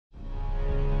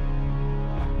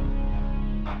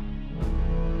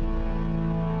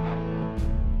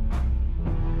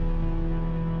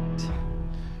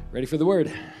Ready for the word?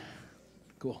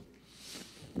 Cool.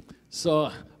 So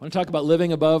I want to talk about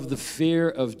living above the fear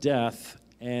of death.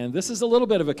 And this is a little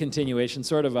bit of a continuation,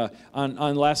 sort of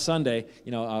on last Sunday.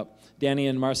 Danny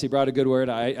and Marcy brought a good word.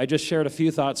 I just shared a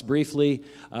few thoughts briefly,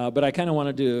 but I kind of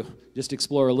wanted to just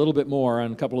explore a little bit more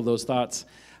on a couple of those thoughts.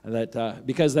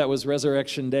 Because that was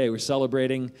Resurrection Day. We're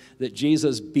celebrating that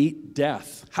Jesus beat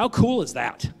death. How cool is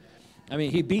that? I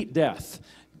mean, he beat death.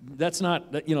 That's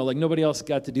not, like nobody else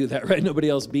got to do that, right? Nobody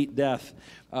else beat death.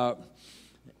 That's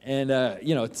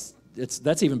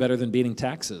even better than beating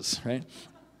taxes, right?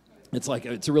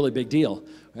 It's a really big deal.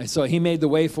 Right? So he made the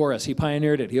way for us. He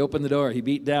pioneered it. He opened the door. He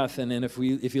beat death. And then if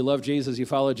you love Jesus, you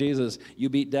follow Jesus, you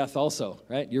beat death also,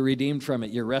 right? You're redeemed from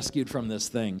it. You're rescued from this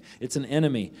thing. It's an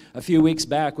enemy. A few weeks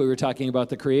back, we were talking about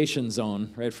the creation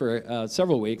zone, right, for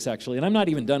several weeks, actually. And I'm not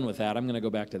even done with that. I'm going to go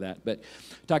back to that. But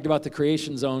talked about the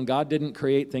creation zone. God didn't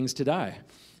create things to die.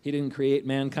 He didn't create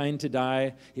mankind to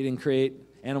die. He didn't create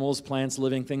animals, plants,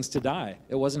 living things to die.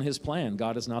 It wasn't his plan.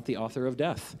 God is not the author of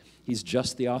death. He's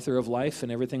just the author of life,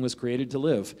 and everything was created to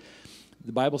live.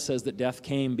 The Bible says that death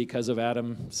came because of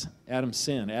Adam's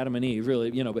sin, Adam and Eve,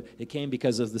 really, but it came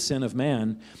because of the sin of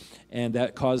man, and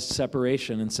that caused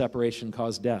separation, and separation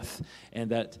caused death.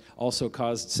 And that also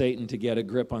caused Satan to get a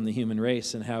grip on the human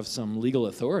race and have some legal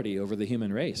authority over the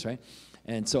human race, right?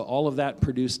 And so all of that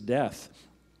produced death.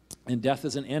 And death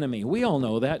is an enemy. We all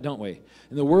know that, don't we?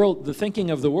 In the world, the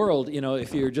thinking of the world,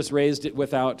 if you're just raised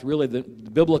without really the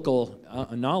biblical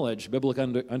knowledge,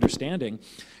 biblical understanding,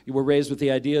 you were raised with the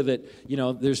idea that,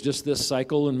 there's just this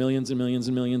cycle and millions and millions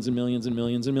and millions and millions and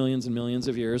millions and millions and millions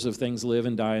of years of things live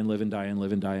and die and live and die and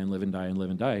live and die and live and die and live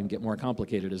and die and get more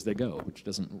complicated as they go, which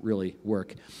doesn't really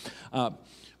work.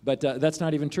 But that's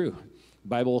not even true.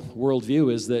 Bible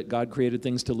worldview is that God created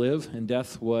things to live, and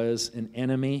death was an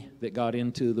enemy that got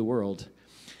into the world.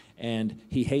 And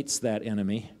he hates that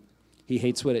enemy. He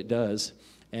hates what it does,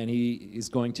 and he is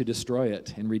going to destroy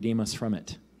it and redeem us from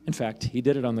it. In fact, he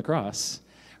did it on the cross,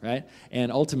 right?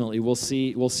 And ultimately, we'll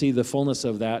see the fullness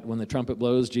of that when the trumpet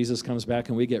blows, Jesus comes back,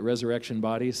 and we get resurrection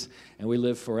bodies, and we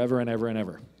live forever and ever and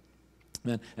ever.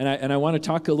 And I want to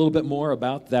talk a little bit more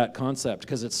about that concept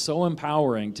because it's so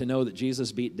empowering to know that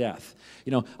Jesus beat death.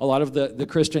 A lot of the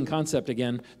Christian concept,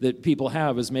 again, that people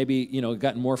have is maybe,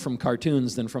 gotten more from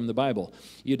cartoons than from the Bible.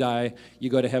 You die,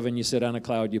 you go to heaven, you sit on a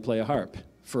cloud, you play a harp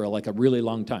for a really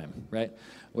long time, right?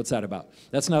 What's that about?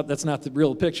 That's not the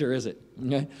real picture, is it?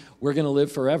 Okay? We're going to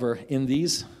live forever in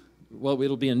these,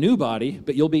 it'll be a new body,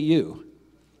 but you'll be you.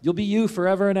 You'll be you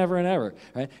forever and ever and ever,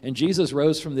 right? And Jesus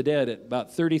rose from the dead at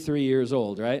about 33 years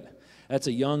old, right? That's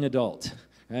a young adult,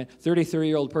 right?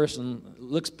 33-year-old person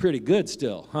looks pretty good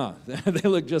still, huh? They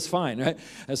look just fine, right?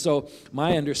 And so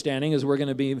my understanding is we're going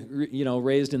to be,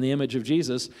 raised in the image of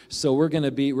Jesus. So we're going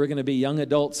to be young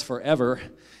adults forever.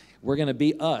 We're going to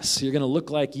be us. You're going to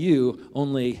look like you,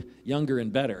 only younger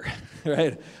and better,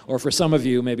 right? Or for some of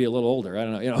you, maybe a little older. I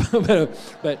don't know,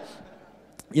 but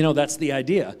that's the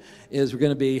idea, is we're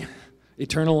going to be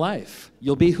eternal life.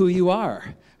 You'll be who you are,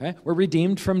 right? We're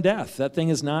redeemed from death. That thing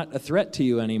is not a threat to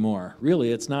you anymore.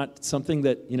 Really, it's not something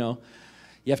that, you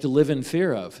have to live in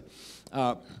fear of.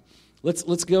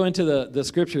 Let's go into the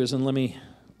scriptures and let me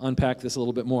unpack this a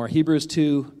little bit more. Hebrews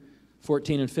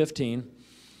 2:14 and 15.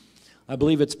 I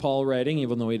believe it's Paul writing,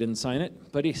 even though he didn't sign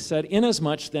it. But he said,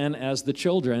 "Inasmuch then as the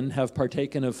children have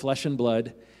partaken of flesh and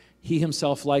blood, he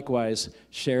himself likewise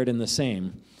shared in the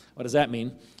same." What does that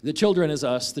mean? The children is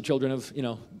us, the children of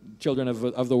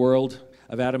the world,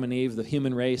 of Adam and Eve, the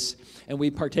human race, and we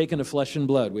partake of flesh and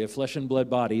blood. We have flesh and blood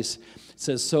bodies. It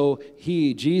says, so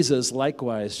he, Jesus,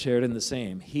 likewise shared in the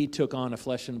same. He took on a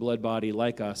flesh and blood body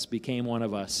like us, became one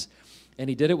of us, and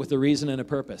he did it with a reason and a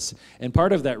purpose. And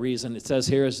part of that reason, it says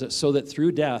here, is that so that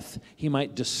through death he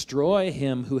might destroy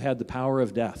him who had the power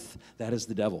of death. That is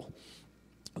the devil.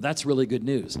 That's really good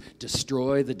news.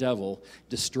 Destroy the devil,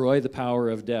 destroy the power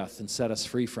of death, and set us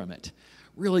free from it.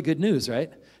 Really good news,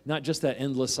 right? Not just that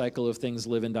endless cycle of things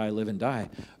live and die,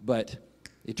 but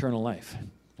eternal life,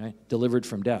 right? Delivered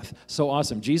from death. So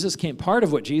awesome. Part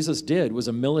of what Jesus did was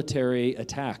a military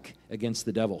attack against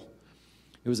the devil.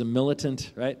 It was a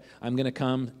militant, right? I'm going to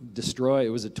come destroy. It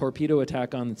was a torpedo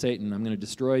attack on Satan. I'm going to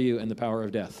destroy you and the power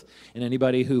of death. And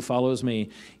anybody who follows me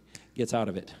gets out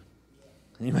of it.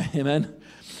 Amen?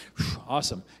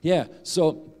 Awesome. Yeah,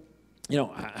 so,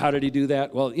 how did he do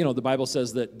that? Well, the Bible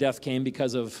says that death came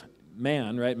because of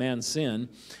man, right? Man's sin.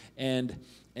 And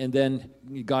then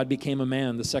God became a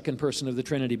man. The second person of the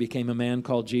Trinity became a man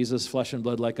called Jesus, flesh and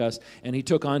blood like us. And he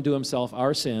took onto himself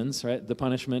our sins, right? The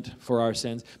punishment for our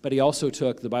sins. But he also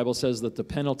took, the Bible says that the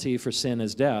penalty for sin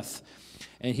is death.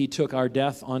 and he took our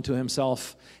death onto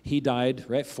himself. He died,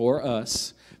 right, for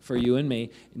us, for you and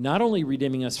me, not only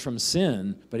redeeming us from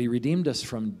sin, but he redeemed us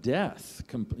from death,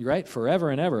 right, forever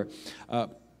and ever.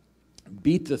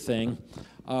 Beat the thing.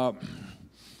 There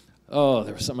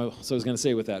was something else I was going to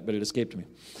say with that, but it escaped me.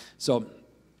 So,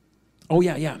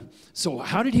 So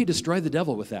how did he destroy the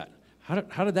devil with that?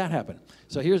 How did that happen?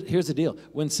 So here's the deal.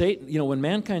 When when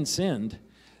mankind sinned,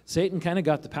 Satan kind of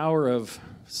got the power of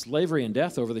slavery and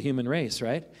death over the human race,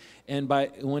 right? And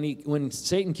when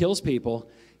Satan kills people,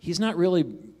 he's not really,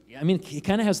 he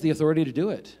kind of has the authority to do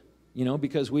it,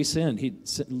 because we sinned. He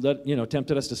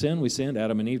tempted us to sin. We sinned.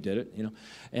 Adam and Eve did it,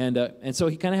 and so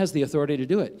he kind of has the authority to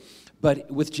do it.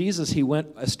 But with Jesus, he went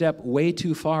a step way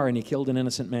too far, and he killed an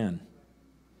innocent man.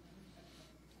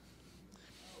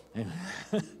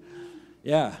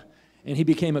 Yeah. And he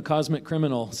became a cosmic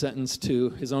criminal sentenced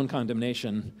to his own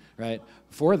condemnation, right?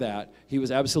 For that, he was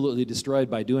absolutely destroyed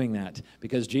by doing that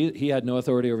because he had no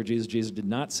authority over Jesus. Jesus did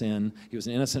not sin. He was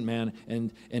an innocent man,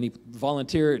 and he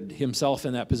volunteered himself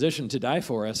in that position to die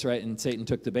for us, right? And Satan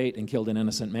took the bait and killed an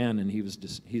innocent man, and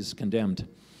he's condemned.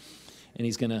 And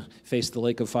he's going to face the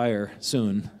lake of fire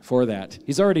soon for that.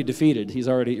 He's already defeated. He's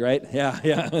already, right?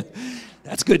 Yeah.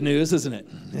 That's good news, isn't it?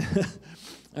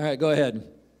 All right, go ahead.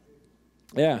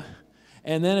 Yeah.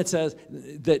 And then it says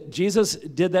that Jesus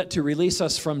did that to release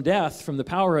us from death, from the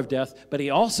power of death, but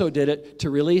he also did it to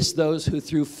release those who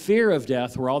through fear of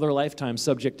death were all their lifetime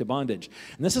subject to bondage.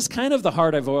 And this is kind of the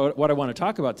heart of what I want to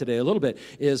talk about today a little bit,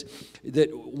 is that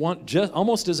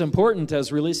almost as important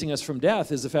as releasing us from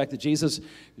death is the fact that Jesus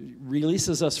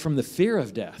releases us from the fear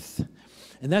of death.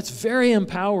 And that's very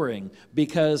empowering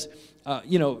because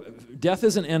death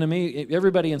is an enemy.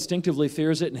 Everybody instinctively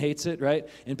fears it and hates it, right?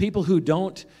 And people who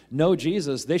don't know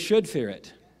Jesus, they should fear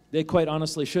it. They quite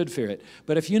honestly should fear it.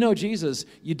 But if you know Jesus,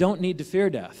 you don't need to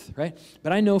fear death, right?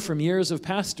 But I know from years of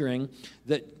pastoring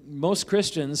that most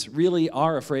Christians really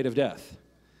are afraid of death,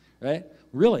 right?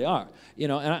 Really are.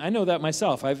 And I know that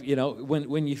myself.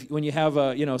 When you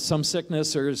have some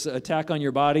sickness or attack on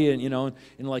your body and you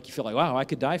feel like, wow, I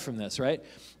could die from this, right?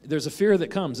 There's a fear that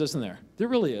comes, isn't there? There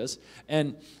really is.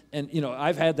 And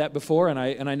I've had that before, and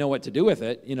I know what to do with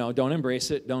it. Don't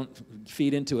embrace it, don't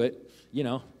feed into it,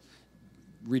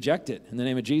 reject it in the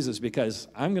name of Jesus, because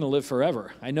I'm going to live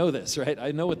forever. I know this, right?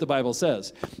 I know what the Bible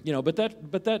says. But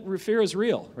that fear is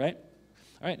real, right?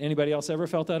 All right, anybody else ever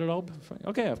felt that at all?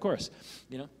 Okay, of course.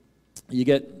 You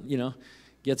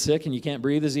get sick and you can't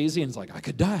breathe as easy, and it's like, I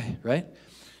could die, right?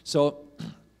 So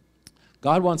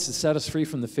God wants to set us free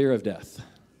from the fear of death.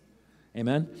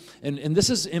 Amen? And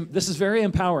this is very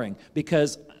empowering,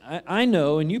 because I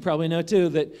know, and you probably know too,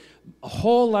 that a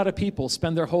whole lot of people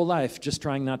spend their whole life just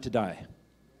trying not to die.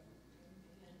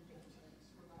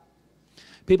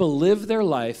 People live their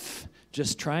life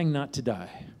just trying not to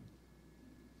die.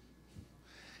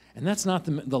 And that's not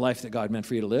the life that God meant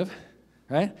for you to live,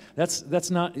 right?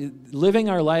 That's not living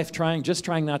our life just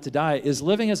trying not to die is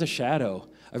living as a shadow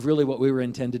of really what we were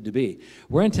intended to be.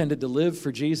 We're intended to live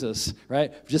for Jesus,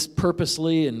 right? Just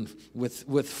purposely and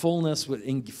with fullness,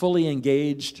 fully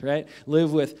engaged, right?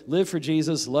 Live for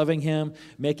Jesus, loving him,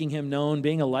 making him known,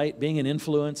 being a light, being an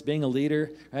influence, being a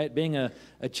leader, right? Being a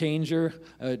changer,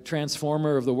 a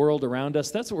transformer of the world around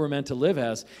us. That's what we're meant to live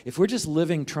as. If we're just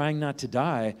living trying not to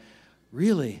die,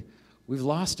 really, we've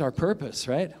lost our purpose,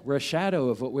 right? We're a shadow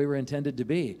of what we were intended to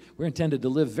be. We're intended to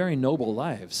live very noble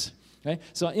lives, right?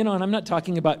 So, and I'm not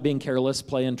talking about being careless,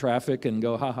 play in traffic, and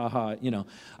go, ha, ha, ha,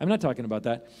 I'm not talking about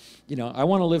that. I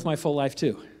want to live my full life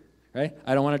too, right?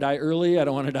 I don't want to die early. I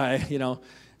don't want to die,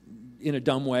 in a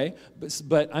dumb way,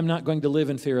 but I'm not going to live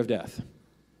in fear of death.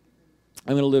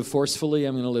 I'm going to live forcefully.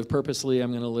 I'm going to live purposely.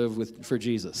 I'm going to live for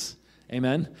Jesus.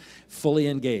 Amen? Fully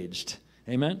engaged.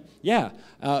 Amen? Yeah.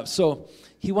 So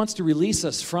he wants to release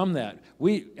us from that.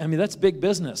 That's big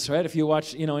business, right? If you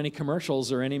watch, any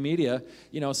commercials or any media,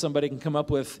 somebody can come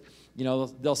up with,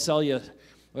 they'll sell you,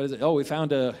 what is it? Oh, we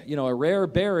found a rare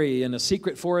berry in a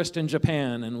secret forest in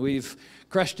Japan, and we've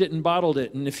crushed it and bottled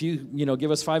it. And if you, give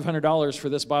us $500 for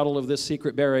this bottle of this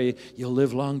secret berry, you'll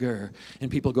live longer. And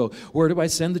people go, where do I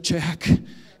send the check?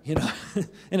 And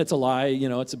it's a lie,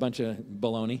 it's a bunch of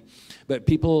baloney. But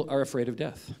people are afraid of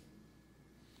death.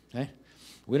 Okay?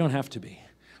 We don't have to be.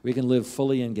 We can live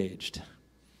fully engaged.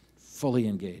 Fully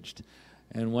engaged.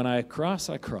 And when I cross,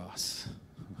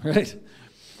 right?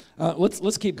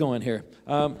 Let's keep going here.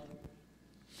 Mark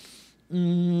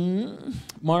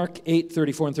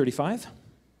 8:34 and 35.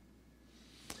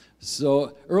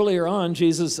 So earlier on,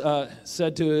 Jesus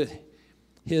said to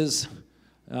his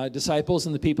disciples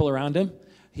and the people around him,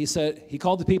 he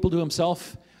called the people to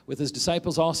himself with his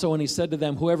disciples also, and he said to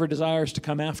them, whoever desires to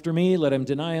come after me, let him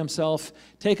deny himself,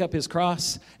 take up his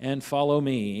cross, and follow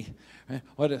me. Right?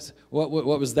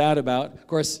 What was that about? Of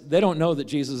course, they don't know that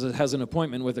Jesus has an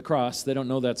appointment with the cross. They don't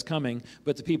know that's coming.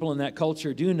 But the people in that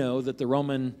culture do know that the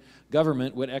Roman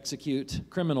government would execute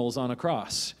criminals on a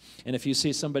cross. And if you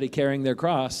see somebody carrying their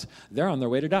cross, they're on their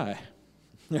way to die.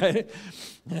 Right?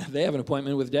 They have an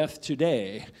appointment with death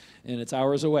today, and it's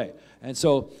hours away. And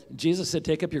so Jesus said,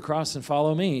 take up your cross and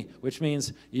follow me, which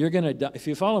means you're going to die. If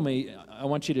you follow me, I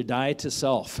want you to die to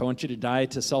self. I want you to die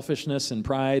to selfishness and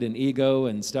pride and ego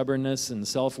and stubbornness and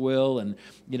self-will and,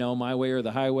 my way or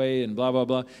the highway and blah, blah,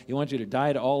 blah. I want you to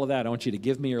die to all of that. I want you to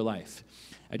give me your life.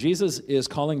 Jesus is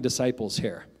calling disciples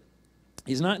here.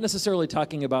 He's not necessarily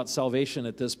talking about salvation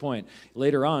at this point.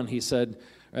 Later on, he said,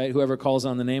 right, whoever calls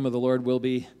on the name of the Lord will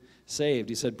be saved.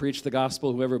 He said, preach the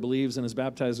gospel. Whoever believes and is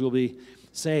baptized will be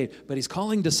saved. But he's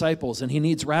calling disciples, and he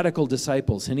needs radical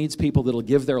disciples. He needs people that will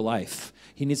give their life.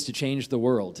 He needs to change the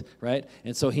world, right?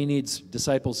 And so he needs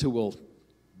disciples who will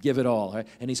give it all, right?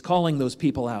 And he's calling those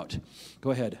people out. Go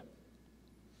ahead.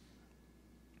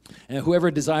 And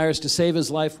whoever desires to save his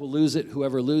life will lose it.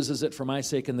 Whoever loses it for my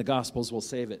sake and the gospel's will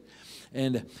save it.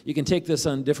 And you can take this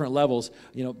on different levels.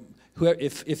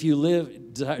 If you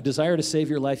desire to save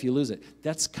your life, you lose it.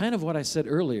 That's kind of what I said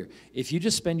earlier. If you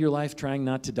just spend your life trying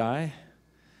not to die,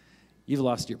 you've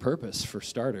lost your purpose, for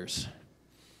starters.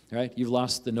 Right? You've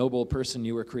lost the noble person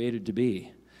you were created to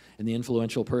be and the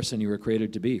influential person you were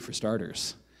created to be, for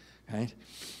starters. Right?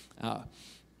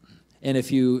 And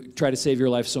if you try to save your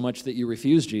life so much that you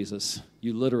refuse Jesus,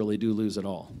 you literally do lose it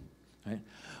all. Right?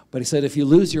 But he said, if you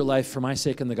lose your life for my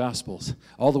sake and the gospel's,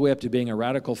 all the way up to being a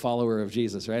radical follower of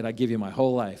Jesus, right? I give you my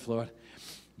whole life, Lord.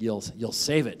 You'll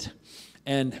save it.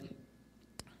 And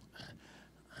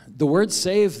the word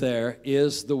save there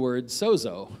is the word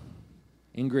sozo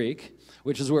in Greek,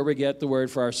 which is where we get the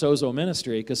word for our sozo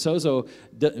ministry, because sozo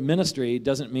ministry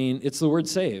doesn't mean, it's the word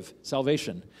save,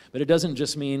 salvation. But it doesn't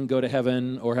just mean go to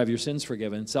heaven or have your sins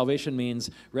forgiven. Salvation means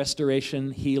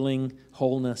restoration, healing,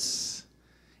 wholeness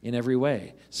in every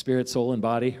way. Spirit, soul, and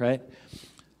body, right?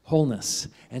 Wholeness.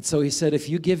 And so he said, if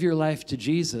you give your life to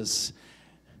Jesus,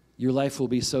 your life will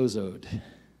be sozoed.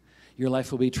 Your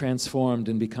life will be transformed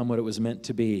and become what it was meant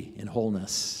to be, in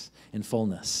wholeness, in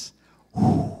fullness.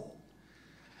 Whew.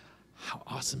 How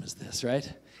awesome is this,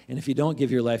 right? And if you don't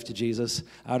give your life to Jesus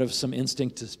out of some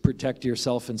instinct to protect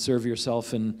yourself and serve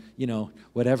yourself and,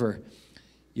 whatever,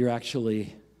 you're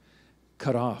actually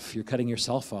cut off. You're cutting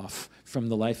yourself off from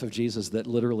the life of Jesus that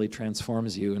literally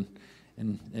transforms you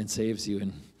and saves you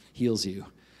and heals you.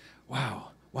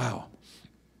 Wow.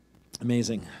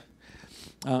 Amazing.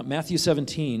 Matthew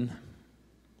 17,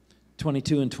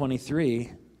 22 and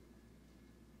 23.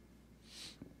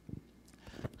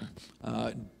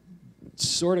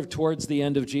 Sort of towards the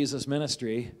end of Jesus'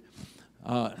 ministry,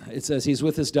 it says he's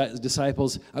with his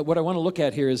disciples. What I want to look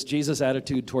at here is Jesus'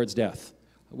 attitude towards death.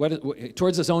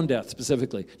 Towards his own death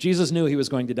specifically. Jesus knew he was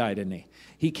going to die, didn't he?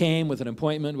 He came with an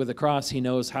appointment with a cross. He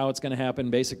knows how it's going to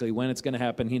happen, basically when it's going to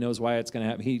happen. He knows why it's going to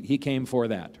happen. He came for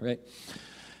that, right?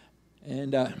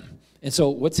 And so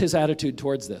what's his attitude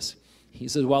towards this? He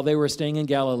said, while they were staying in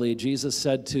Galilee, Jesus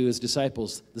said to his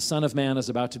disciples, the Son of Man is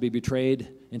about to be betrayed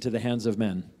into the hands of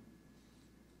men.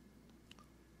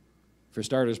 For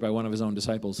starters, by one of his own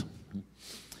disciples.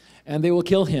 And they will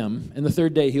kill him, and the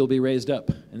third day he'll be raised up.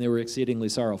 And they were exceedingly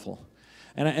sorrowful.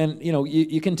 And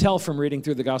you can tell from reading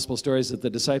through the gospel stories that the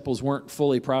disciples weren't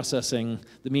fully processing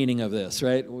the meaning of this,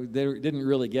 right? They didn't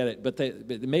really get it, but they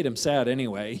made him sad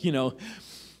anyway,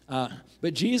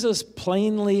 But Jesus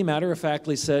plainly,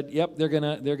 matter-of-factly said, yep, they're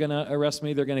gonna arrest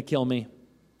me, they're gonna kill me,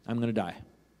 I'm gonna die.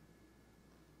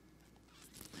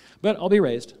 But I'll be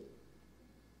raised.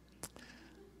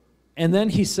 And then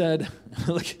he said,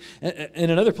 look, in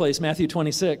another place, Matthew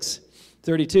 26,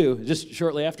 32, just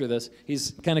shortly after this,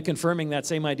 he's kind of confirming that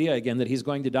same idea again, that he's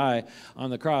going to die on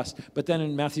the cross. But then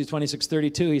in Matthew 26,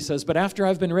 32, he says, but after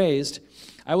I've been raised,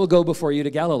 I will go before you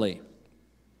to Galilee.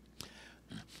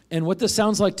 And what this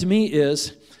sounds like to me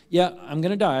is, yeah, I'm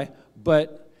going to die,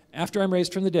 but after I'm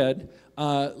raised from the dead,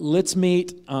 let's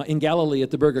meet in Galilee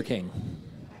at the Burger King.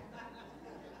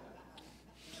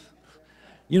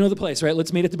 You know the place, right?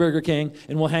 Let's meet at the Burger King,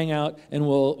 and we'll hang out, and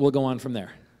we'll go on from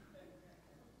there.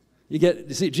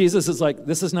 You see, Jesus is like,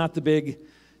 this is not the big,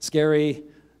 scary,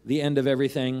 the end of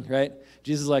everything, right?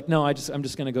 Jesus is like, no, I'm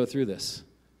just going to go through this.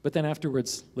 But then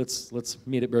afterwards, let's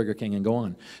meet at Burger King and go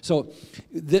on. So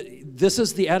this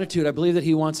is the attitude I believe that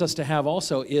he wants us to have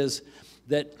also, is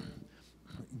that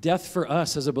death for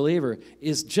us as a believer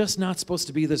is just not supposed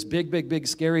to be this big,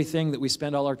 scary thing that we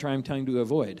spend all our time trying to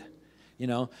avoid. You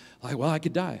know, like, well, I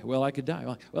could die. Well, I could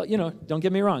die. Well, you know, don't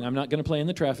get me wrong. I'm not going to play in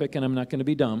the traffic, and I'm not going to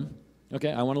be dumb.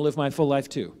 Okay, I want to live my full life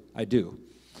too. I do,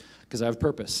 because I have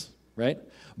purpose, right?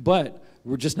 But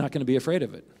we're just not going to be afraid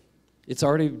of it. It's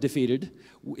already defeated.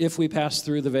 If we pass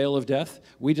through the veil of death,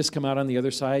 we just come out on the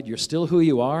other side. You're still who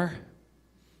you are,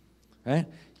 right?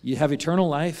 You have eternal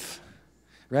life,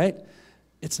 right?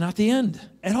 It's not the end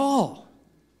at all,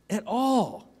 at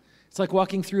all. It's like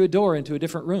walking through a door into a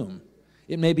different room.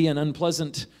 It may be an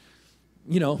unpleasant,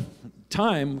 you know,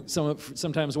 time.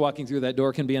 Sometimes walking through that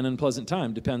door can be an unpleasant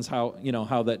time. Depends how, you know,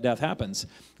 how that death happens.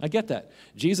 I get that.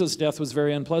 Jesus' death was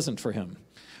very unpleasant for him.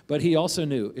 But he also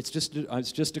knew it's just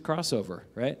a crossover,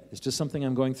 right? It's just something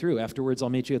I'm going through. Afterwards, I'll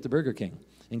meet you at the Burger King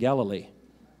in Galilee.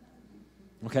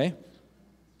 Okay?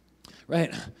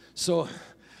 Right. So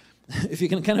if you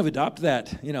can kind of adopt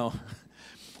that, you know,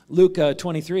 Luke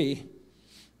 23,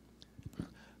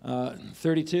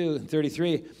 32 and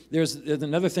 33, there's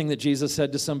another thing that Jesus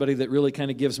said to somebody that really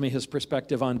kind of gives me his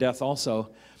perspective on death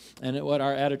also, and what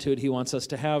our attitude he wants us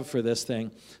to have for this thing.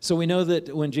 So we know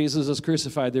that when Jesus was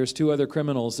crucified, there's two other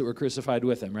criminals that were crucified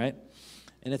with him, right?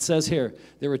 And it says here,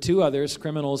 there were two others,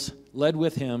 criminals, led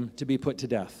with him to be put to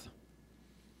death.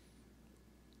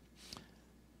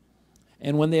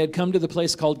 And when they had come to the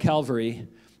place called Calvary,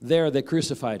 there they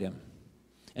crucified him.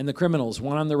 And the criminals,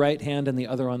 one on the right hand and the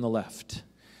other on the left.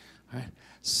 All right.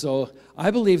 So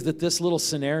I believe that this little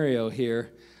scenario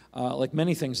here, like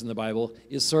many things in the Bible,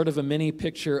 is sort of a mini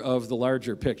picture of the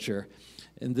larger picture.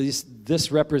 And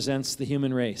this represents the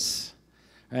human race,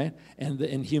 right? And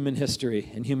in human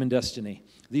history and human destiny.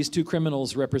 These two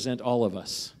criminals represent all of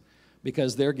us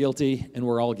because they're guilty and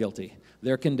we're all guilty.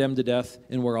 They're condemned to death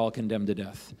and we're all condemned to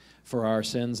death for our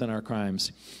sins and our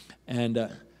crimes.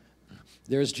 And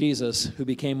there's Jesus who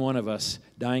became one of us,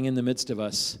 dying in the midst of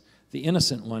us, the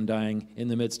innocent one dying in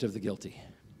the midst of the guilty.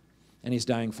 And he's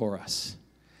dying for us.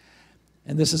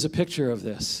 And this is a picture of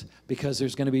this because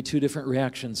there's going to be two different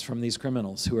reactions from these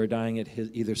criminals who are dying at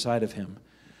either side of him.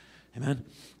 Amen?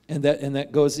 And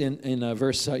that goes in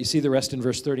verse, you see the rest in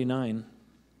verse 39.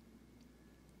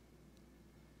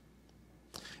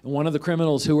 And one of the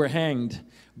criminals who were hanged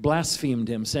blasphemed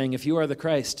him, saying, "If you are the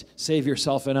Christ, save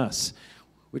yourself and us."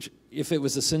 Which, if it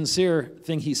was a sincere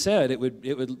thing he said, it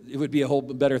would be a whole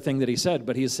better thing that he said,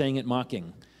 but he is saying it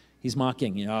mocking. He's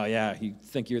mocking. You know, oh yeah, you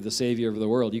think you're the savior of the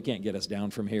world. You can't get us down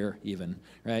from here even,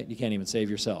 right? You can't even save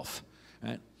yourself,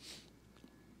 right?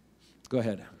 Go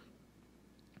ahead.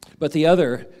 But the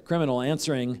other criminal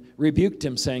answering rebuked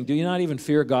him, saying, "Do you not even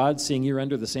fear God, seeing you're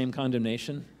under the same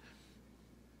condemnation?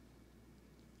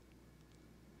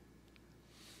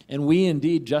 And we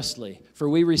indeed justly, for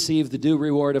we receive the due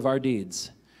reward of our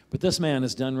deeds. But this man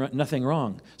has done nothing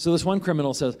wrong." So this one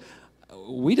criminal says,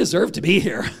 we deserve to be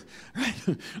here,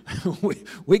 right?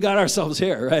 we got ourselves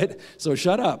here, right? So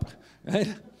shut up,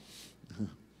 right?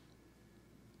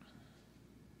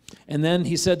 And then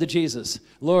he said to Jesus,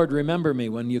 "Lord, remember me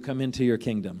when you come into your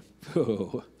kingdom."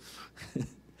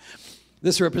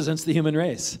 This represents the human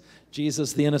race.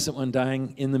 Jesus, the innocent one,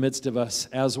 dying in the midst of us,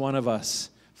 as one of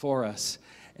us, for us.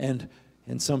 And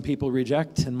some people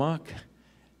reject and mock,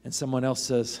 and someone else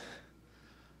says,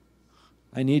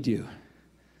 "I need you.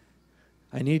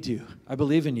 I need you. I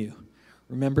believe in you.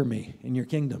 Remember me in your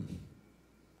kingdom."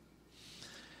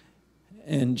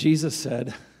 And Jesus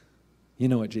said, you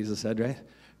know what Jesus said, right?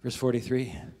 Verse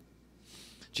 43.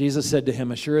 Jesus said to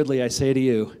him, "Assuredly I say to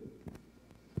you,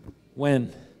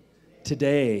 when?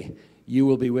 Today you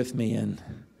will be with me in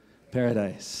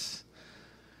paradise."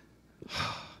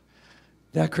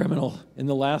 That criminal, in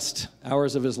the last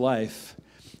hours of his life,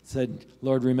 said,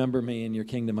 "Lord, remember me in your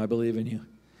kingdom. I believe in you."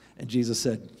 And Jesus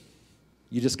said,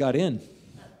 "You just got in.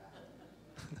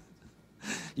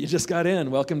 You just got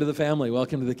in. Welcome to the family.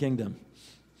 Welcome to the kingdom."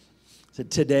 He said,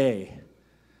 "Today."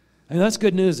 I mean, that's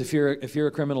good news if you're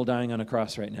a criminal dying on a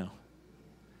cross right now.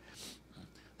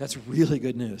 That's really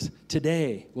good news.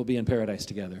 Today we'll be in paradise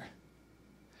together.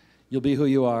 You'll be who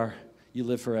you are. You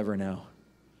live forever now.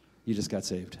 You just got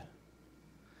saved.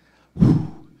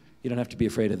 You don't have to be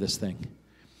afraid of this thing.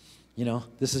 You know,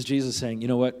 this is Jesus saying, you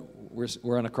know what,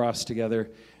 we're on a cross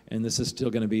together, and this is still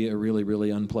going to be a really, really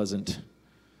unpleasant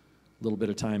little bit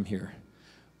of time here.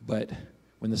 But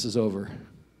when this is over,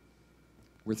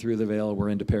 we're through the veil, we're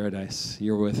into paradise.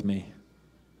 You're with me.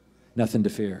 Nothing to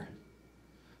fear.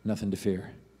 Nothing to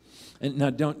fear. And now,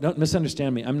 don't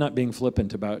misunderstand me. I'm not being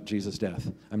flippant about Jesus'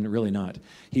 death. I'm really not.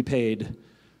 He paid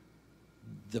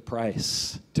the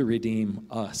price to redeem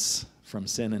us from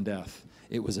sin and death.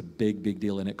 It was a big, big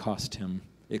deal, and it cost him.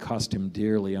 It cost him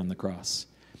dearly on the cross.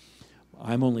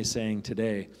 I'm only saying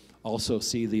today, also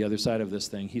see the other side of this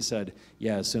thing. He said,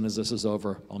 yeah, as soon as this is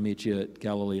over, I'll meet you at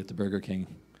Galilee at the Burger King,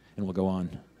 and we'll go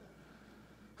on.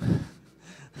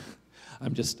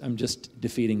 I'm just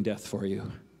defeating death for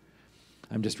you.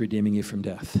 I'm just redeeming you from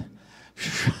death.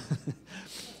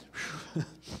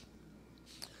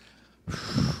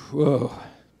 Whoa.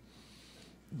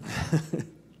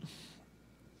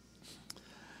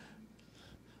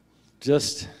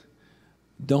 Just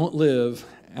don't live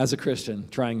as a Christian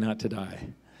trying not to die.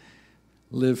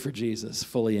 Live for Jesus,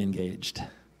 fully engaged.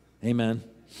 Amen.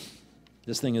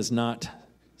 This thing is not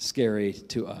scary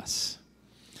to us.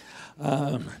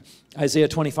 Isaiah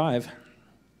 25,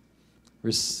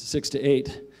 verse 6 to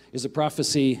 8, is a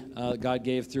prophecy God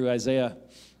gave through Isaiah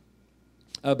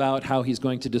about how he's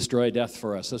going to destroy death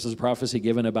for us. This is a prophecy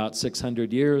given about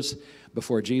 600 years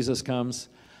before Jesus comes.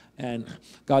 And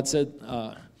God said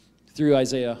through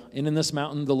Isaiah, and in this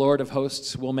mountain the Lord of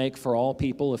hosts will make for all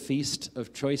people a feast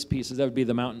of choice pieces. That would be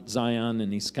the Mount Zion,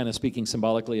 and he's kind of speaking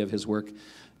symbolically of his work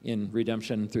in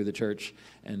redemption through the church.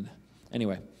 And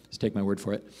anyway, just take my word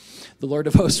for it. The Lord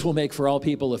of hosts will make for all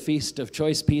people a feast of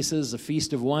choice pieces, a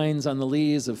feast of wines on the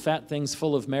lees, of fat things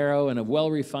full of marrow, and of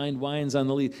well-refined wines on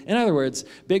the lees. In other words,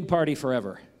 big party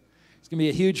forever. It's going to be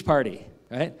a huge party,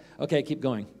 right? Okay, keep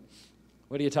going.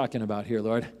 What are you talking about here,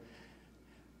 Lord?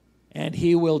 And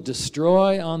he will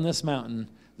destroy on this mountain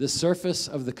the surface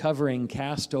of the covering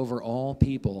cast over all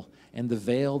people, and the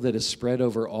veil that is spread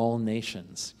over all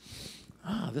nations.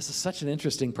 This is such an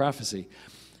interesting prophecy.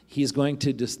 He's going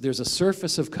to, there's a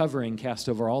surface of covering cast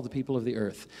over all the people of the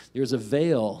earth. There's a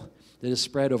veil that is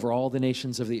spread over all the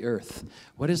nations of the earth.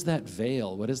 What is that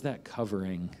veil? What is that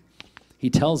covering? He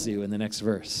tells you in the next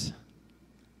verse.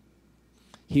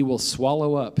 He will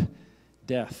swallow up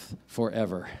death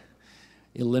forever.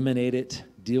 Eliminate it,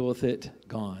 deal with it,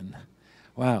 gone.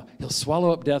 Wow. He'll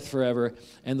swallow up death forever,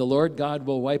 and the Lord God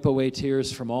will wipe away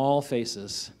tears from all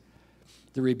faces.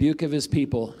 The rebuke of his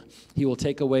people he will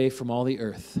take away from all the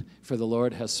earth, for the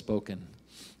Lord has spoken.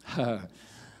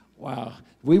 Wow.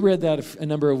 We read that a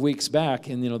number of weeks back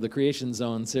in the Creation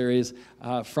Zone series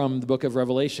from the book of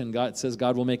Revelation. God says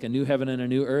God will make a new heaven and a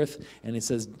new earth, and it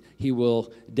says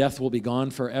death will be gone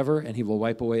forever, and he will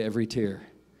wipe away every tear.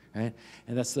 Right?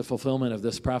 And that's the fulfillment of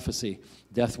this prophecy.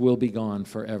 Death will be gone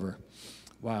forever.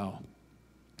 Wow.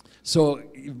 So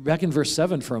back in verse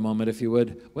 7 for a moment, if you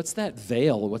would, what's that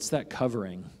veil? What's that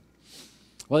covering?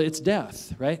 Well, it's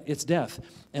death, right? It's death.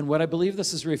 And what I believe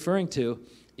this is referring to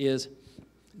is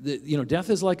that, death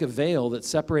is like a veil that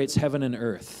separates heaven and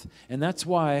earth. And that's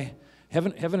why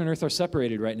heaven and earth are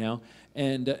separated right now.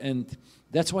 And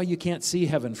that's why you can't see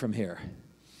heaven from here.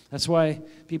 That's why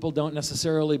people don't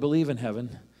necessarily believe in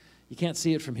heaven. You can't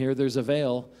see it from here. There's a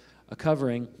veil, a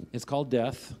covering. It's called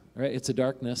death, right? It's a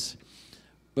darkness.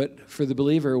 But for the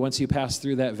believer, once you pass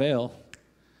through that veil,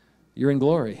 you're in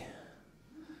glory,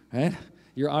 right?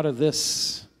 You're out of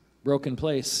this broken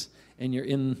place, and you're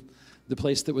in the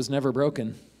place that was never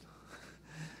broken.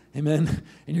 Amen?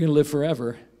 And you're going to live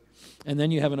forever. And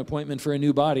then you have an appointment for a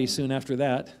new body soon after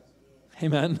that.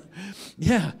 Amen?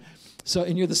 Yeah. So,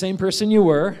 and you're the same person you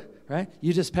were, right?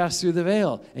 You just passed through the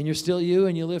veil, and you're still you,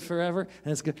 and you live forever,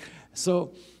 and it's good.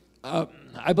 So,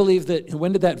 I believe that,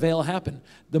 when did that veil happen?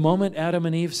 The moment Adam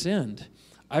and Eve sinned.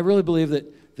 I really believe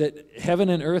that heaven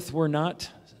and earth were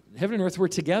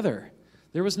together.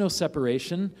 There was no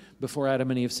separation before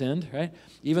Adam and Eve sinned, right?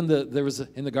 Even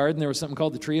in the garden, there was something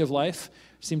called the tree of life.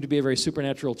 It seemed to be a very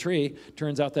supernatural tree.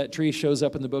 Turns out that tree shows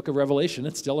up in the book of Revelation.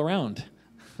 It's still around.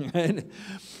 Right?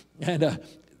 And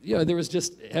there was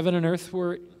just heaven and earth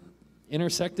were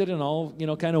intersected and all,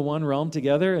 kind of one realm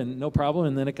together, and no problem.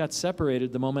 And then it got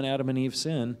separated the moment Adam and Eve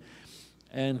sinned.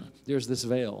 And there's this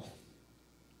veil.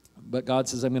 But God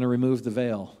says, I'm going to remove the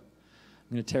veil.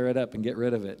 I'm going to tear it up and get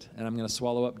rid of it. And I'm going to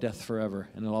swallow up death forever.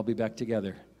 And it'll all be back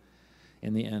together.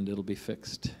 In the end, it'll be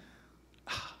fixed.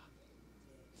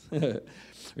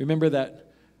 Remember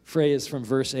that phrase from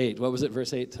verse 8. What was it,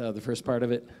 verse 8, the first part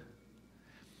of it?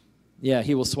 Yeah,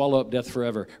 he will swallow up death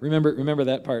forever. Remember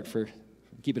that part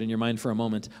keep it in your mind for a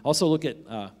moment. Also look at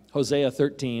Hosea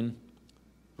 13,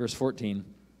 verse 14.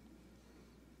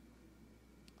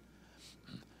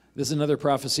 This is another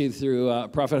prophecy through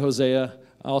prophet Hosea,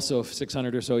 also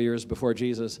 600 or so years before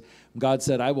Jesus. God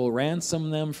said, I will ransom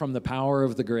them from the power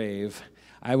of the grave.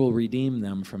 I will redeem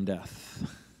them from death.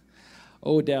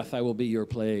 O death, I will be your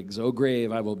plagues. O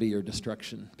grave, I will be your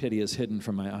destruction. Pity is hidden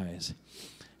from my eyes.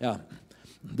 Yeah.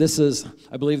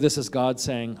 I believe this is God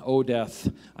saying, oh, death,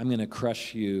 I'm going to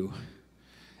crush you,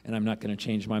 and I'm not going to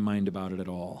change my mind about it at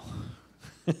all.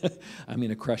 I'm going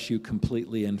to crush you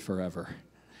completely and forever.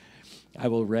 I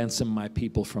will ransom my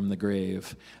people from the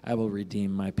grave. I will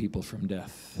redeem my people from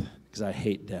death, because I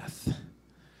hate death.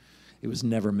 It was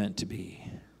never meant to be.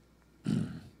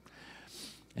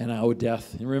 And oh,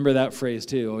 death, and remember that phrase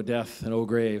too, oh, death and oh,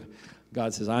 grave.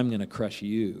 God says, I'm going to crush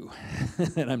you,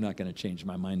 and I'm not going to change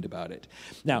my mind about it.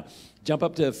 Now, jump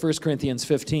up to 1 Corinthians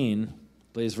 15,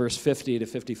 please, verse 50 to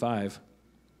 55.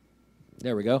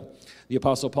 There we go. The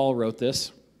Apostle Paul wrote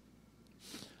this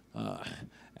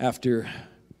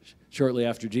shortly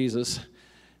after Jesus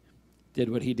did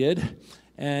what he did.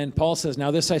 And Paul says, now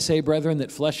this I say, brethren,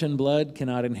 that flesh and blood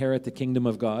cannot inherit the kingdom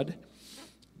of God,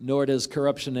 nor does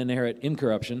corruption inherit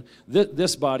incorruption.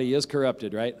 This body is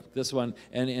corrupted, right? This one.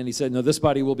 And he said, no, this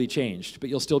body will be changed, but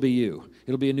you'll still be you.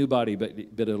 It'll be a new body, but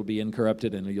it'll be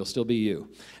incorrupted, and you'll still be you.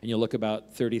 And you'll look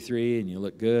about 33, and you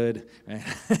look good. Right?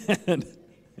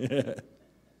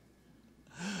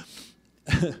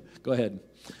 Go ahead.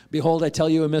 Behold, I tell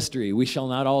you a mystery. We shall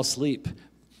not all sleep,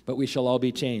 but we shall all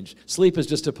be changed. Sleep is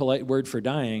just a polite word for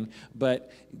dying,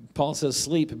 but Paul says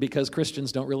sleep because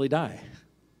Christians don't really die.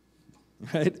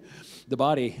 Right? The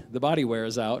body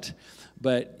wears out,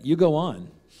 but you go on.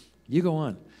 You go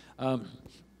on.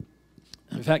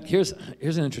 In fact, here's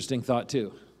an interesting thought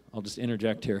too. I'll just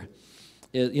interject here.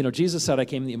 Jesus said, I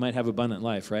came that you might have abundant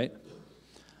life, right?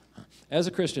 As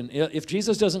a Christian, if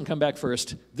Jesus doesn't come back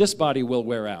first, this body will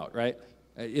wear out, right?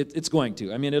 It's going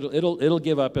to. I mean, it'll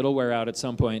give up. It'll wear out at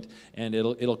some point, and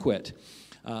it'll quit.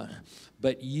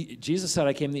 But Jesus said,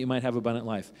 I came that you might have abundant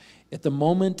life. At the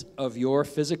moment of your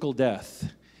physical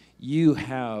death, you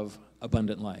have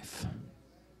abundant life.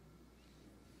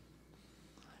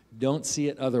 Don't see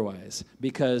it otherwise,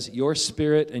 because your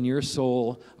spirit and your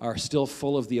soul are still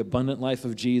full of the abundant life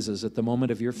of Jesus at the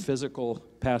moment of your physical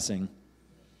passing.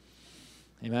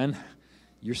 Amen?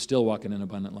 You're still walking in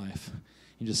abundant life.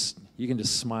 You can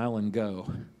just smile and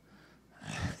go.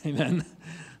 Amen?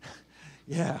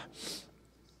 Yeah.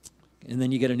 And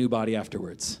then you get a new body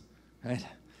afterwards, right?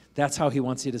 That's how he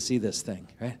wants you to see this thing,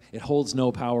 right? It holds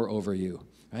no power over you,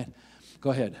 right?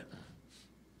 Go ahead.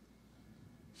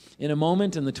 In a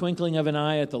moment, in the twinkling of an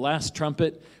eye, at the last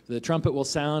trumpet, the trumpet will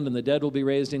sound, and the dead will be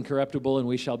raised incorruptible, and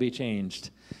we shall be changed.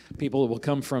 People will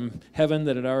come from heaven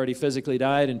that had already physically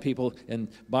died, and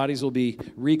bodies will be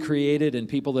recreated, and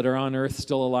people that are on earth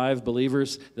still alive,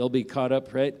 believers, they'll be caught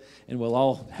up, right? And we'll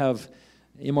all have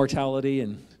immortality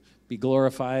and be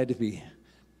glorified, be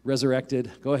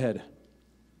resurrected. Go ahead.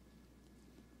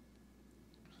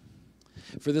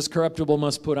 For this corruptible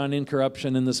must put on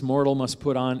incorruption, and this mortal must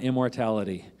put on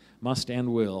immortality. Must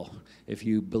and will, if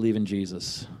you believe in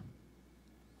Jesus.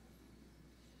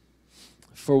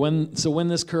 So when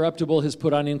this corruptible has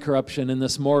put on incorruption, and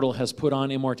this mortal has put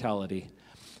on immortality,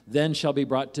 then shall be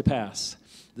brought to pass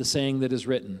the saying that is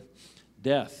written,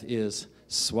 death is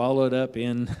swallowed up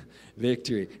in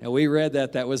victory. And we read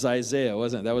that was Isaiah,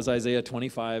 wasn't it? That was Isaiah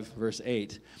 25, verse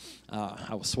 8.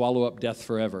 I will swallow up death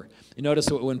forever. You notice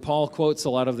when Paul quotes a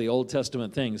lot of the Old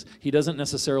Testament things, he doesn't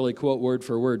necessarily quote word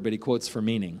for word, but he quotes for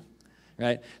meaning,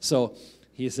 right? So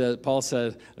Paul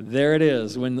said, there it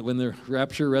is. When the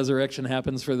rapture, resurrection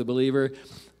happens for the believer,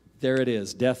 there it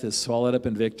is. Death is swallowed up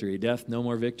in victory. Death, no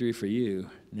more victory for you.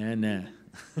 Nah.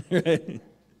 Right?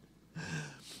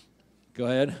 Go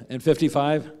ahead. And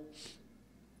 55.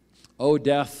 O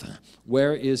death,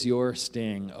 where is your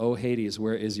sting? O Hades,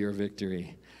 where is your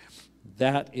victory?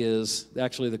 That is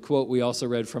actually the quote we also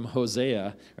read from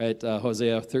Hosea, right?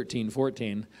 Hosea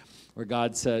 13:14, where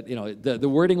God said, the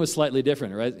wording was slightly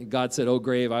different, right? God said, "Oh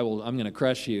grave, I'm going to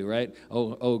crush you," right?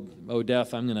 Oh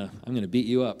death, I'm going to beat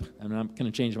you up. I'm not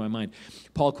going to change my mind.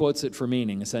 Paul quotes it for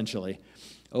meaning, essentially.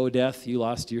 "Oh death, you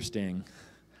lost your sting.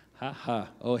 Ha ha.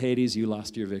 Oh Hades, you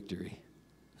lost your victory."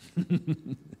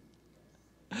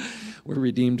 We're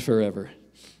redeemed forever.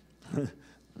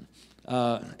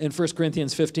 In 1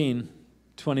 Corinthians 15,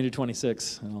 20 to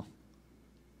 26.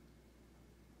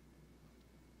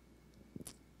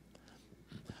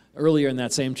 Earlier in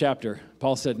that same chapter,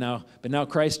 Paul said, But now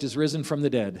Christ is risen from the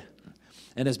dead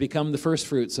and has become the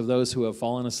firstfruits of those who have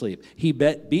fallen asleep. He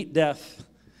beat death,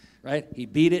 right? He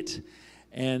beat it,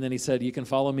 and then he said, you can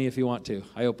follow me if you want to.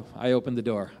 I opened the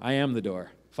door. I am the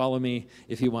door. Follow me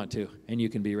if you want to, and you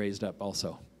can be raised up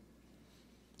also.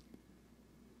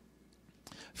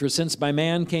 For since by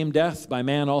man came death, by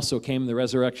man also came the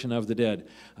resurrection of the dead.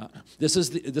 This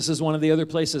is one of the other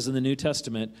places in the New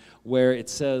Testament where it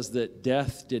says that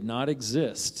death did not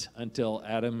exist until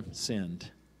Adam sinned.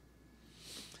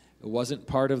 It wasn't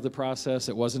part of the process.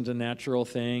 It wasn't a natural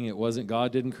thing.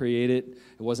 God didn't create it.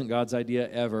 It wasn't God's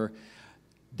idea ever.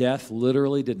 Death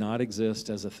literally did not exist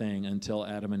as a thing until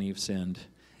Adam and Eve sinned.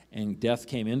 And death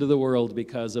came into the world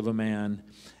because of a man.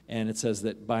 And it says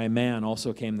that by man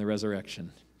also came the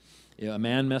resurrection. A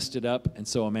man messed it up, and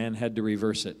so a man had to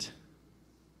reverse it.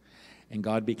 And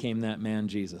God became that man,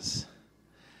 Jesus.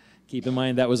 Keep in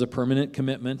mind that was a permanent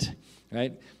commitment,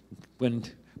 right?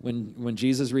 When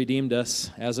Jesus redeemed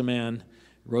us as a man,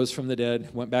 rose from the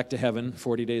dead, went back to heaven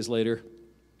 40 days later,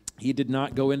 he did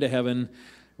not go into heaven,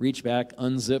 reach back,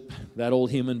 unzip that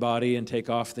old human body and take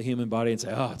off the human body and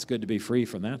say, oh, it's good to be free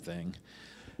from that thing.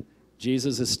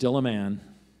 Jesus is still a man.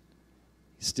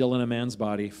 He's still in a man's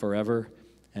body forever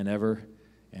and ever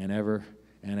and ever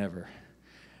and ever.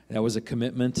 That was a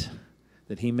commitment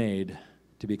that he made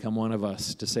to become one of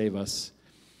us, to save us,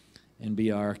 and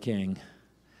be our king.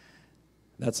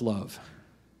 That's love.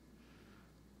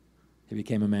 He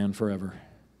became a man forever.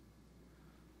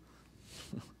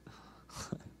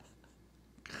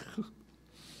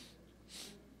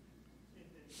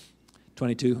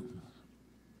 (22)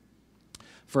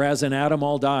 For as in Adam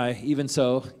all die, even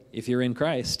so, if you're in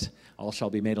Christ, all shall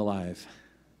be made alive.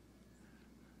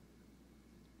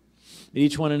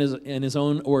 Each one in his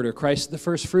own order. Christ the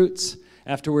first fruits,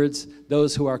 afterwards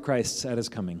those who are Christ's at his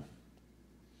coming.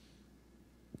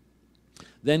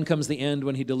 Then comes the end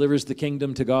when he delivers the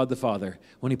kingdom to God the Father,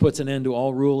 when he puts an end to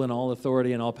all rule and all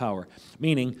authority and all power.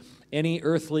 Meaning, any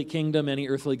earthly kingdom, any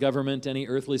earthly government, any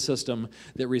earthly system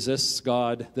that resists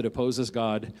God, that opposes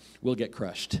God, will get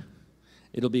crushed.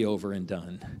 It'll be over and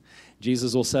done.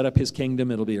 Jesus will set up his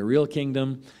kingdom. It'll be a real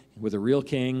kingdom with a real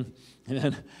king,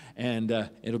 and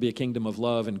it'll be a kingdom of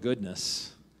love and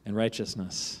goodness and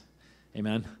righteousness.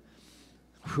 Amen?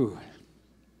 Whew.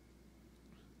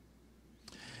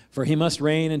 For he must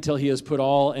reign until he has put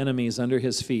all enemies under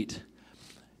his feet.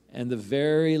 And the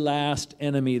very last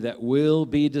enemy that will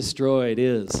be destroyed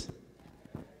is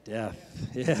death.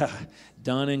 Yeah,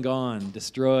 done and gone,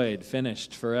 destroyed,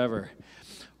 finished forever.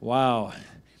 Wow.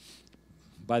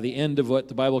 By the end of what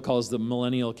the Bible calls the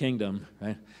millennial kingdom,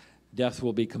 right, death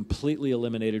will be completely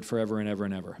eliminated forever and ever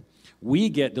and ever. We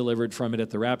get delivered from it at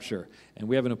the rapture, and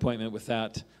we have an appointment with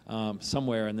that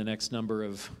somewhere in the next number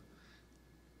of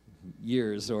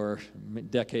years or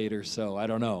decade or so. I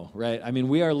don't know, right? I mean,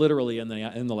 we are literally in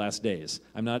the last days.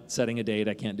 I'm not setting a date.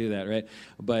 I can't do that, right?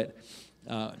 But,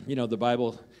 the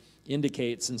Bible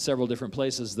indicates in several different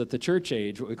places that the church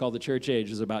age, what we call the church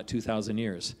age, is about 2,000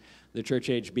 years. The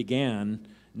church age began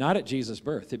not at Jesus'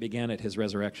 birth. It began at his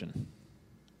resurrection.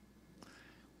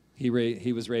 He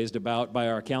was raised about, by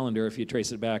our calendar, if you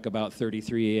trace it back, about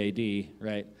 33 AD,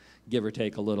 right? Give or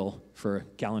take a little for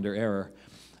calendar error.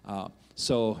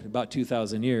 So about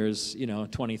 2,000 years,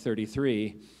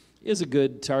 2033 is a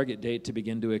good target date to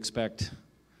begin to expect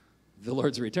the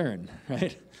Lord's return,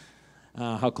 right?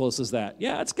 How close is that?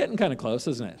 Yeah, it's getting kind of close,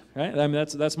 isn't it? Right? I mean,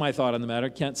 that's my thought on the matter.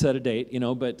 Can't set a date,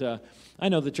 but I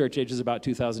know the church age is about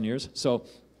 2,000 years. So,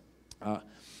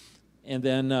 and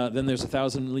then there's a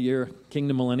 1,000-year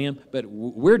kingdom millennium. But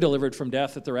we're delivered from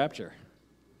death at the rapture.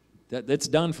 That's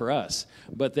done for us.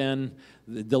 But then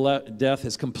death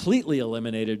is completely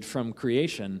eliminated from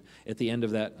creation at the end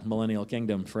of that millennial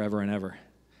kingdom forever and ever.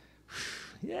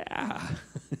 Yeah.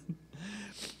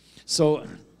 So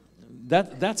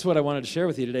that's what I wanted to share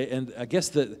with you today. And I guess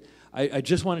that I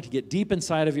just wanted to get deep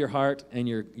inside of your heart and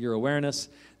your awareness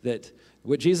that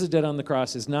what Jesus did on the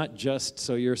cross is not just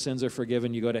so your sins are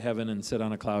forgiven, you go to heaven and sit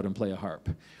on a cloud and play a harp.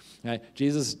 Right?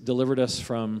 Jesus delivered us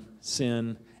from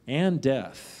sin and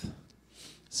death.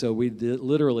 So we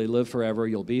literally live forever.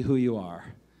 You'll be who you are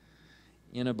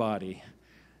in a body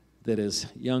that is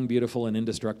young, beautiful, and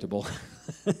indestructible.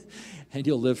 And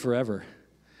you'll live forever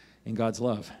in God's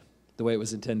love, the way it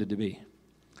was intended to be.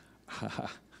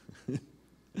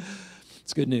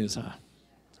 It's good news, huh?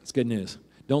 It's good news.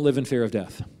 Don't live in fear of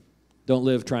death. Don't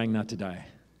live trying not to die.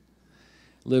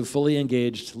 Live fully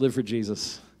engaged. Live for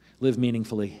Jesus. Live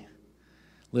meaningfully.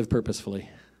 Live purposefully.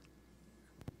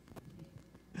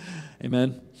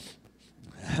 Amen.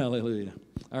 Hallelujah.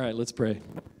 All right, let's pray.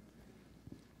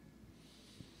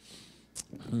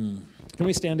 Can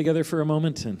we stand together for a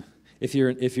moment? And if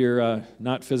you're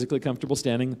not physically comfortable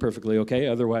standing, perfectly okay.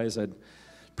 Otherwise, I'd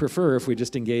prefer if we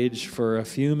just engage for a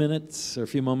few minutes or a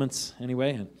few moments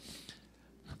anyway. And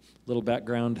a little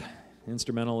background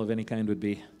instrumental of any kind would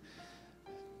be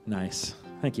nice.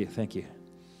 Thank you. Thank you.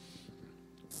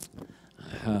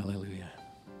 Hallelujah.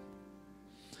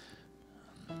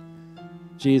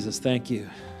 Jesus, thank you.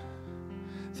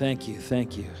 Thank you,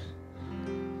 thank you.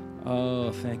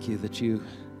 Oh, thank you that you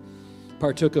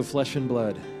partook of flesh and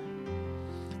blood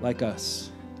like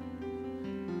us.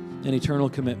 An eternal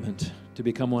commitment to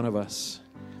become one of us.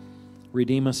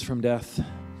 Redeem us from death,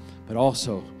 but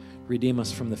also redeem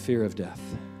us from the fear of death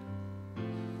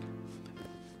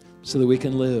so that we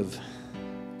can live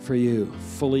for for you,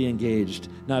 fully engaged,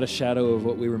 not a shadow of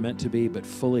what we were meant to be, but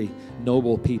fully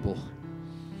noble people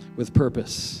with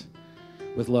purpose,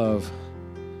 with love,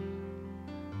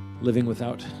 living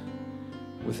without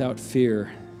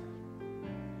fear.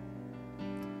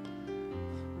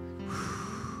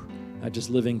 Not just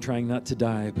living, trying not to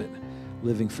die, but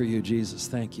living for you, Jesus.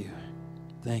 Thank you.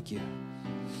 Thank you.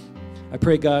 I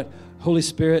pray, God, Holy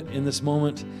Spirit, in this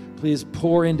moment, please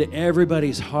pour into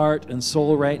everybody's heart and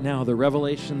soul right now the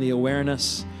revelation, the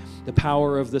awareness, the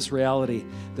power of this reality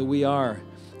that we are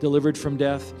delivered from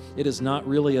death. It is not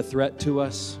really a threat to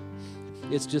us.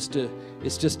 It's just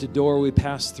a door we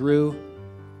pass through.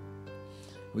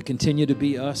 We continue to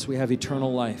be us. We have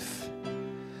eternal life.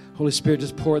 Holy Spirit,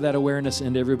 just pour that awareness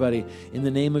into everybody. In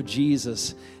the name of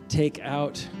Jesus,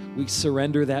 we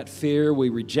surrender that fear. We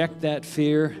reject that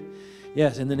fear.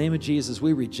 Yes, in the name of Jesus,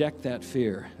 we reject that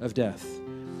fear of death.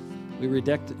 We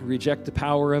reject the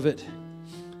power of it.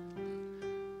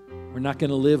 We're not going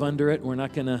to live under it. We're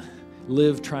not going to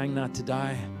live trying not to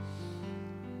die.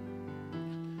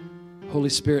 Holy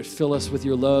Spirit, fill us with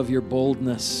your love, your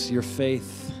boldness, your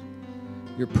faith,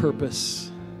 your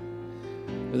purpose,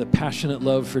 with a passionate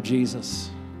love for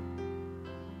Jesus.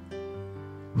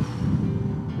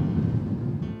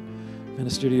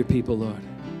 Minister to your people, Lord.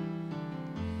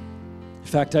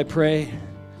 In fact, I pray,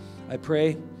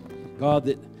 God,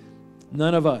 that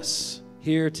none of us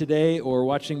here today or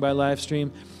watching by live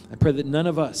stream, I pray that none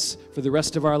of us for the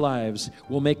rest of our lives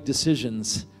will make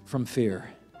decisions from fear.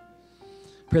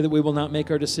 Pray that we will not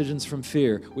make our decisions from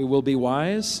fear. We will be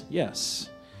wise, yes.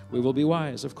 We will be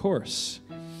wise, of course.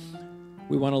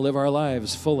 We want to live our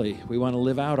lives fully. We want to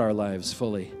live out our lives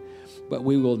fully. But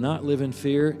we will not live in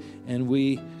fear, and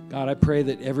God, I pray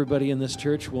that everybody in this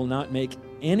church will not make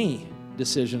any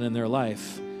decision in their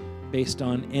life based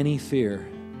on any fear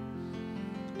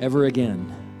ever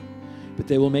again. But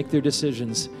they will make their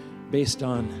decisions based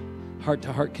on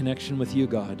heart-to-heart connection with you,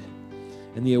 God,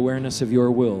 and the awareness of your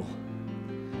will,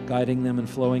 guiding them and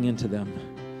flowing into them,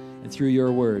 and through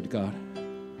your word, God,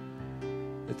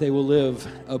 that they will live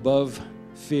above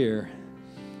fear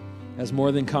as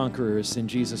more than conquerors in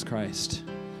Jesus Christ,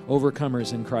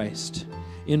 overcomers in Christ,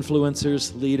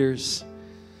 influencers, leaders,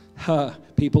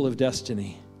 people of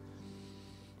destiny,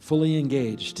 fully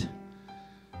engaged,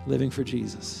 living for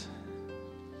Jesus.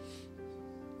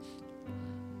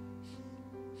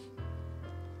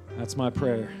 That's my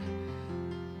prayer.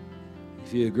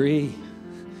 If you agree,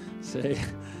 say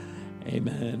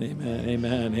amen, amen,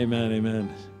 amen, amen,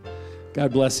 amen.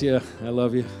 God bless you. I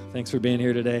love you. Thanks for being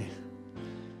here today.